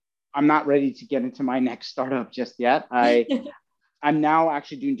not ready to get into my next startup just yet. I'm now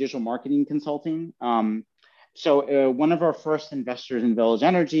actually doing digital marketing consulting. So one of our first investors in Village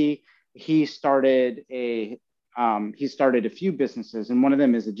Energy, he started a few businesses, and one of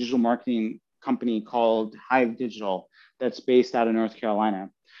them is a digital marketing company called Hive Digital that's based out of North Carolina.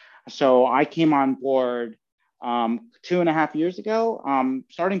 So I came on board 2.5 years ago,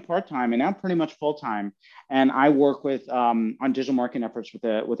 starting part-time and now pretty much full-time. And I work with on digital marketing efforts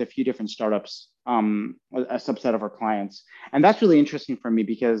with a few different startups, a subset of our clients. And that's really interesting for me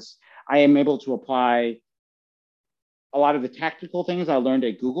because I am able to apply a lot of the tactical things I learned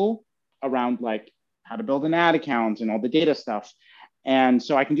at Google around like how to build an ad account and all the data stuff. And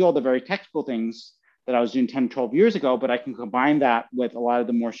so I can do all the very technical things that I was doing 10, 12 years ago, but I can combine that with a lot of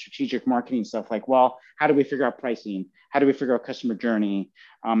the more strategic marketing stuff like, well, how do we figure out pricing? How do we figure out customer journey?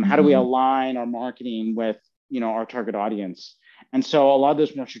 How do we align our marketing with, our target audience? And so a lot of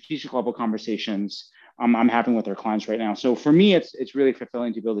those more strategic level conversations I'm having with our clients right now. So for me, it's really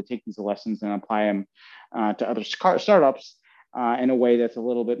fulfilling to be able to take these lessons and apply them to other startups in a way that's a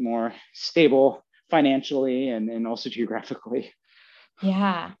little bit more stable financially and also geographically.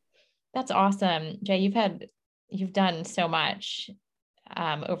 Yeah, that's awesome. Jay, you've done so much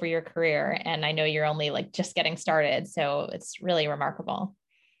over your career, and I know you're only like just getting started. So it's really remarkable.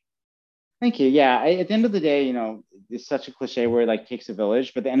 Thank you. Yeah. At the end of the day, it's such a cliche where it like takes a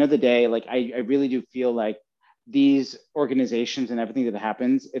village, but at the end of the day, like I really do feel like these organizations and everything that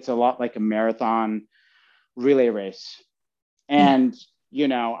happens, it's a lot like a marathon relay race. And,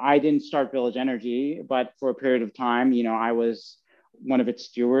 I didn't start Village Energy, but for a period of time, I was one of its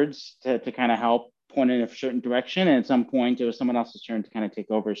stewards to kind of help point in a certain direction. And at some point, it was someone else's turn to kind of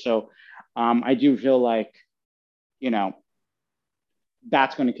take over. So I do feel like,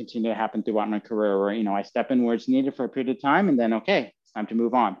 that's going to continue to happen throughout my career where, I step in where it's needed for a period of time and then, okay, it's time to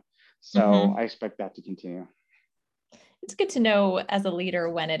move on. So I expect that to continue. It's good to know as a leader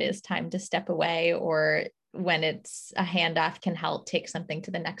when it is time to step away or when it's a handoff can help take something to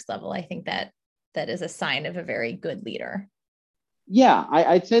the next level. I think that is a sign of a very good leader. Yeah,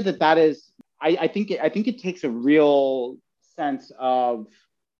 I'd say that is, I think it takes a real sense of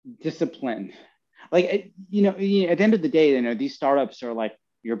discipline. Like, at the end of the day, these startups are like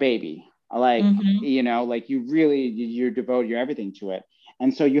your baby. Like, like you devote your everything to it.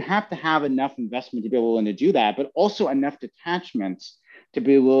 And so you have to have enough investment to be willing to do that, but also enough detachment to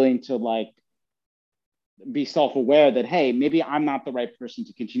be willing to like be self-aware that, hey, maybe I'm not the right person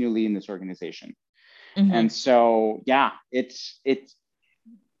to continue leading this organization. And so, yeah, it's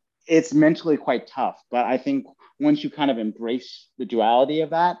mentally quite tough. But I think once you kind of embrace the duality of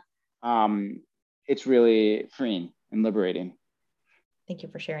that, it's really freeing and liberating. Thank you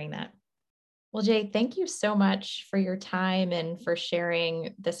for sharing that. Well, Jay, thank you so much for your time and for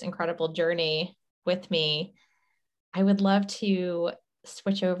sharing this incredible journey with me. I would love to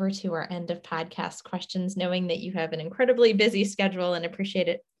switch over to our end of podcast questions, knowing that you have an incredibly busy schedule and appreciate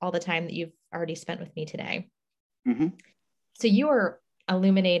it all the time that you've already spent with me today. So you are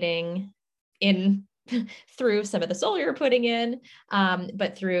illuminating through some of the soul you're putting in,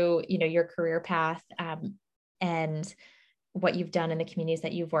 but through, your career path and what you've done in the communities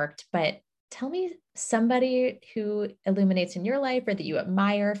that you've worked. But tell me somebody who illuminates in your life or that you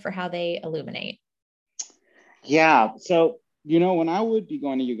admire for how they illuminate. Yeah. So, when I would be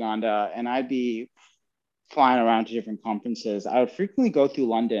going to Uganda and I'd be flying around to different conferences, I would frequently go through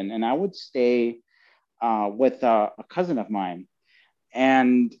London and I would stay with a cousin of mine.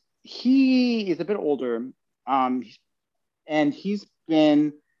 And he is a bit older. And he's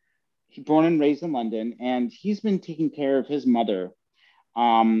born and raised in London, and he's been taking care of his mother,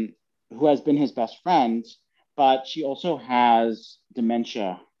 who has been his best friend, but she also has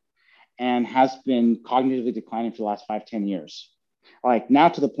dementia and has been cognitively declining for the last 5-10 years. Like now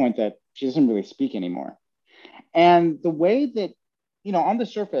to the point that she doesn't really speak anymore. And the way that on the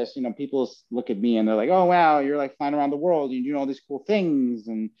surface, people look at me and they're like, oh, wow, you're like flying around the world, you do all these cool things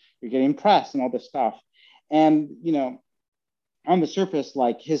and you're getting press and all this stuff. And, on the surface,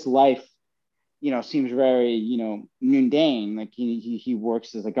 like his life, seems very, mundane. Like he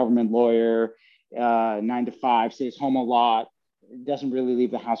works as a government lawyer, 9 to 5, stays home a lot, doesn't really leave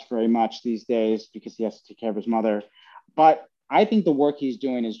the house very much these days because he has to take care of his mother. But I think the work he's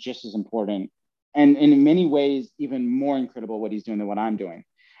doing is just as important, and in many ways, even more incredible what he's doing than what I'm doing.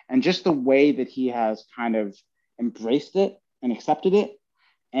 And just the way that he has kind of embraced it and accepted it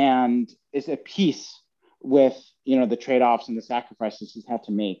and is at peace with, the trade-offs and the sacrifices he's had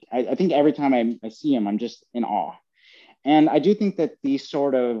to make. I think every time I see him, I'm just in awe. And I do think that these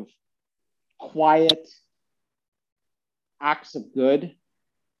sort of quiet acts of good,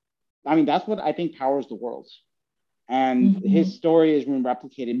 that's what I think powers the world. And his story has been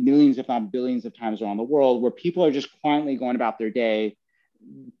replicated millions, if not billions of times around the world, where people are just quietly going about their day,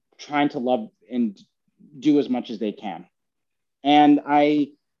 trying to love and do as much as they can. And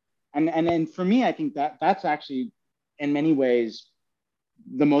for me, I think that's actually, in many ways,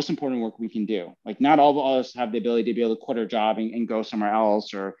 the most important work we can do. Like, not all of us have the ability to be able to quit our job and go somewhere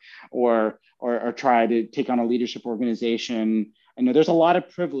else, or try to take on a leadership organization. I know there's a lot of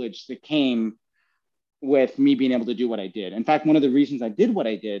privilege that came with me being able to do what I did. In fact, one of the reasons I did what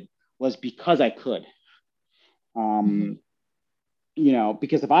I did was because I could.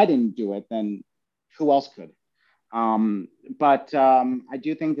 Because if I didn't do it, then who else could? But I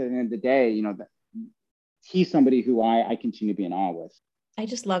do think that at the end of the day, that he's somebody who I continue to be in awe with. I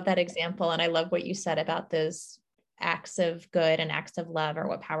just love that example. And I love what you said about those acts of good and acts of love are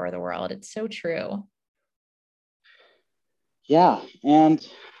what power the world. It's so true. Yeah. And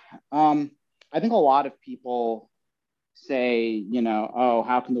I think a lot of people say, oh,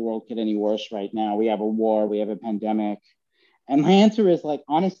 how can the world get any worse right now? We have a war, we have a pandemic. And my answer is, like,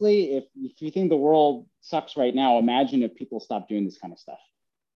 honestly, if you think the world sucks right now, imagine if people stopped doing this kind of stuff.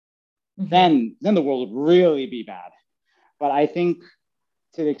 Then the world would really be bad. But I think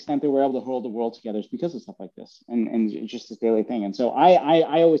to the extent that we're able to hold the world together is because of stuff like this and just this daily thing. And so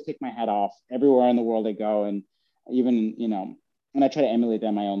I always take my hat off everywhere in the world I go. And even, when I try to emulate that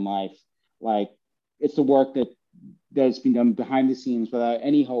in my own life, like, it's the work that's been done behind the scenes without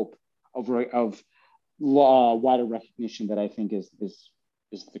any hope of wider recognition that I think is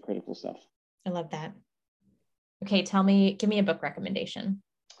the critical stuff. I love that. Okay, give me a book recommendation.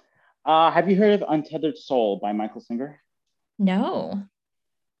 Have you heard of Untethered Soul by Michael Singer? No.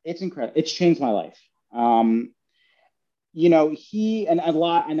 It's incredible. It's changed my life. He and a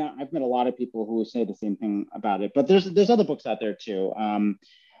lot, and I've met a lot of people who say the same thing about it, but there's other books out there too.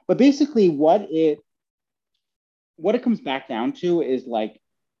 But basically what it comes back down to is, like,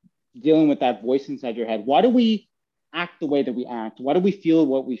 dealing with that voice inside your head. Why do we act the way that we act? Why do we feel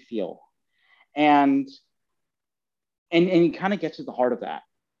what we feel? And you kind of get to the heart of that.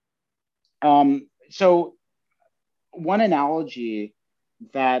 So one analogy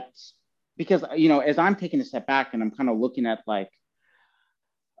because, as I'm taking a step back and I'm kind of looking at, like,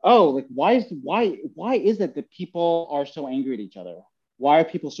 oh, like, why is it that people are so angry at each other? Why are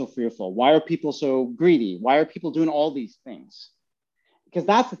people so fearful? Why are people so greedy? Why are people doing all these things? Because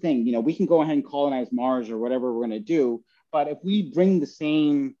that's the thing, we can go ahead and colonize Mars or whatever we're going to do. But if we bring the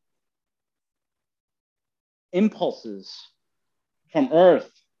same impulses from Earth,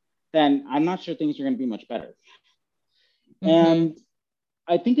 then I'm not sure things are going to be much better. And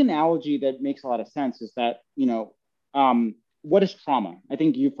I think an analogy that makes a lot of sense is that, what is trauma? I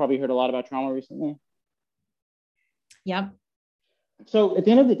think you've probably heard a lot about trauma recently. Yep. So at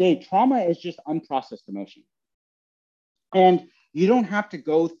the end of the day, trauma is just unprocessed emotion. And you don't have to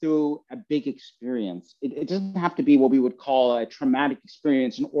go through a big experience. It doesn't have to be what we would call a traumatic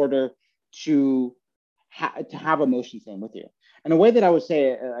experience in order to have emotions in with you. And a way that I would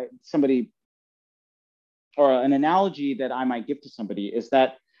say somebody, or an analogy that I might give to somebody, is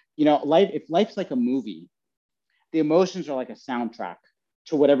that, if life's like a movie, the emotions are like a soundtrack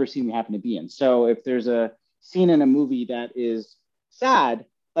to whatever scene we happen to be in. So if there's a scene in a movie that is sad,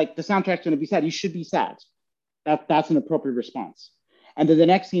 like, the soundtrack's going to be sad. You should be sad. That's an appropriate response. And then the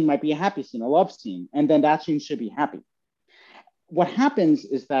next scene might be a happy scene, a love scene, and then that scene should be happy. What happens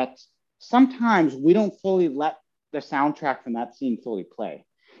is that sometimes we don't fully let the soundtrack from that scene fully play,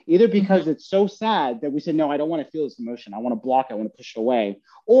 either because it's so sad that we said, no, I don't want to feel this emotion. I want to block it. I want to push it away.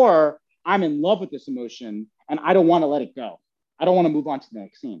 Or I'm in love with this emotion and I don't want to let it go. I don't want to move on to the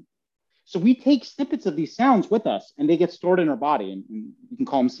next scene. So we take snippets of these sounds with us and they get stored in our body. And you can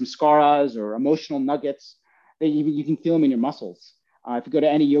call them samskaras or emotional nuggets. You can feel them in your muscles. If you go to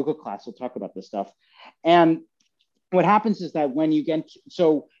any yoga class, we'll talk about this stuff. And what happens is that when you get,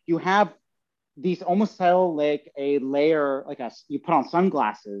 so you have these almost sell like a layer, you put on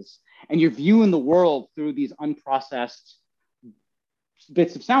sunglasses and you're viewing the world through these unprocessed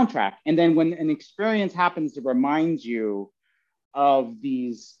bits of soundtrack. And then when an experience happens that reminds you of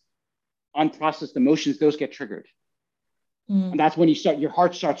these unprocessed emotions, those get triggered. And that's when your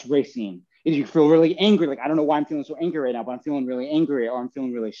heart starts racing. And you feel really angry. Like, I don't know why I'm feeling so angry right now, but I'm feeling really angry, or I'm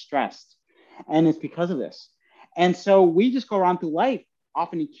feeling really stressed. And it's because of this. And so we just go around through life,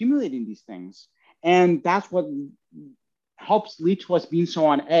 often accumulating these things. And that's what helps lead to us being so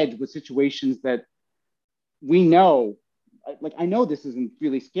on edge with situations that we know, like, I know this isn't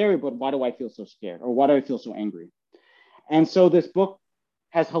really scary, but why do I feel so scared? Or why do I feel so angry? And so this book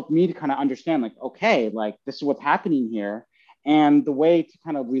has helped me to kind of understand, like, okay, like, this is what's happening here. And the way to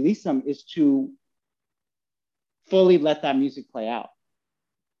kind of release them is to fully let that music play out.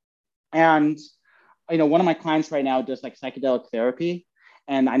 And, one of my clients right now does like psychedelic therapy.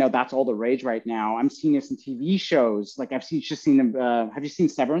 And I know that's all the rage right now. I'm seeing this in TV shows. Like have you seen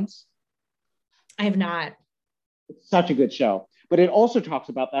Severance? I have not. It's such a good show, but it also talks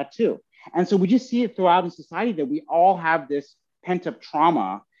about that too. And so we just see it throughout in society that we all have this pent up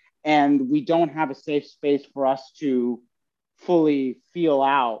trauma, and we don't have a safe space for us to fully feel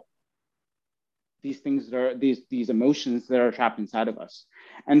out these things that are these emotions that are trapped inside of us.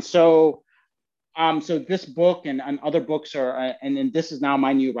 And so, so this book and other books are, and this is now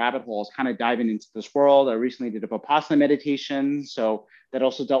my new rabbit hole, is kind of diving into this world. I recently did a Vipassana meditation, so that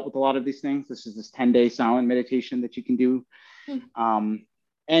also dealt with a lot of these things. This is this 10-day silent meditation that you can do.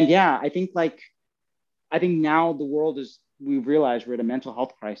 And yeah, I think now the world is, we've realized we're at a mental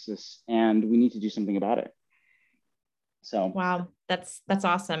health crisis and we need to do something about it. So wow, that's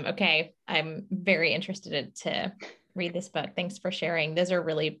awesome. Okay, I'm very interested to read this book. Thanks for sharing. Those are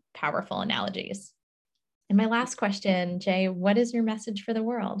really powerful analogies. And my last question, Jay, what is your message for the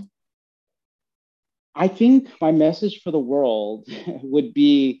world? I think my message for the world would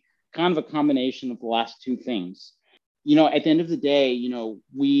be kind of a combination of the last two things. At the end of the day,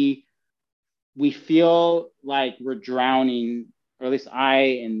 we feel like we're drowning, or at least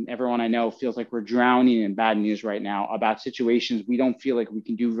I and everyone I know feels like we're drowning in bad news right now about situations we don't feel like we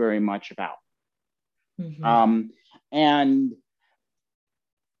can do very much about. And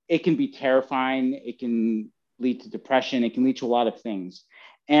it can be terrifying. It can lead to depression. It can lead to a lot of things.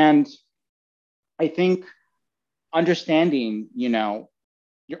 And I think understanding,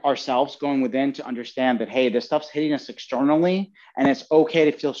 ourselves, going within to understand that, hey, this stuff's hitting us externally, and it's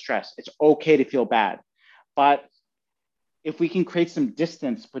okay to feel stressed. It's okay to feel bad. But if we can create some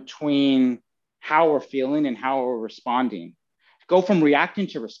distance between how we're feeling and how we're responding, go from reacting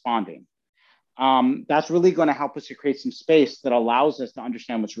to responding, that's really going to help us to create some space that allows us to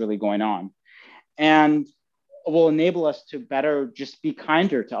understand what's really going on, and will enable us to better just be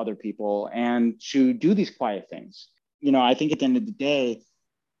kinder to other people and to do these quiet things. I think at the end of the day,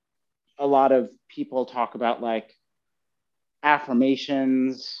 a lot of people talk about like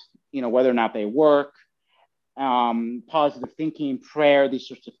affirmations, whether or not they work, positive thinking, prayer, these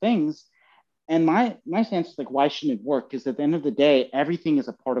sorts of things. And my stance is like, why shouldn't it work? Because at the end of the day, everything is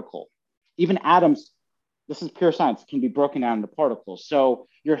a particle. Even atoms, this is pure science, can be broken down into particles. So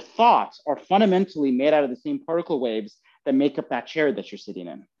your thoughts are fundamentally made out of the same particle waves that make up that chair that you're sitting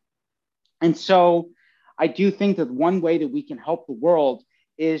in. And so I do think that one way that we can help the world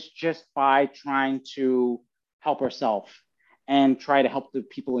is just by trying to help ourselves and try to help the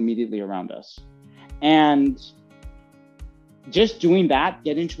people immediately around us. And just doing that,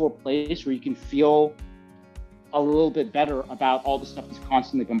 get into a place where you can feel a little bit better about all the stuff that's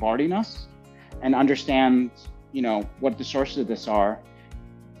constantly bombarding us, and understand, what the sources of this are,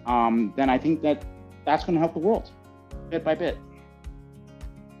 then I think that's going to help the world bit by bit.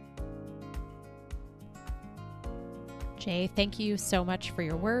 Jay, thank you so much for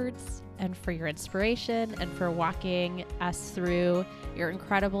your words and for your inspiration and for walking us through your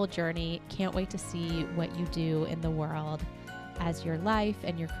incredible journey. Can't wait to see what you do in the world as your life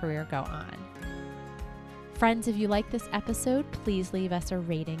and your career go on. Friends, if you like this episode, please leave us a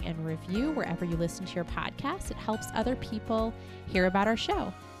rating and review wherever you listen to your podcast. It helps other people hear about our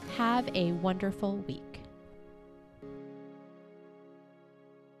show. Have a wonderful week.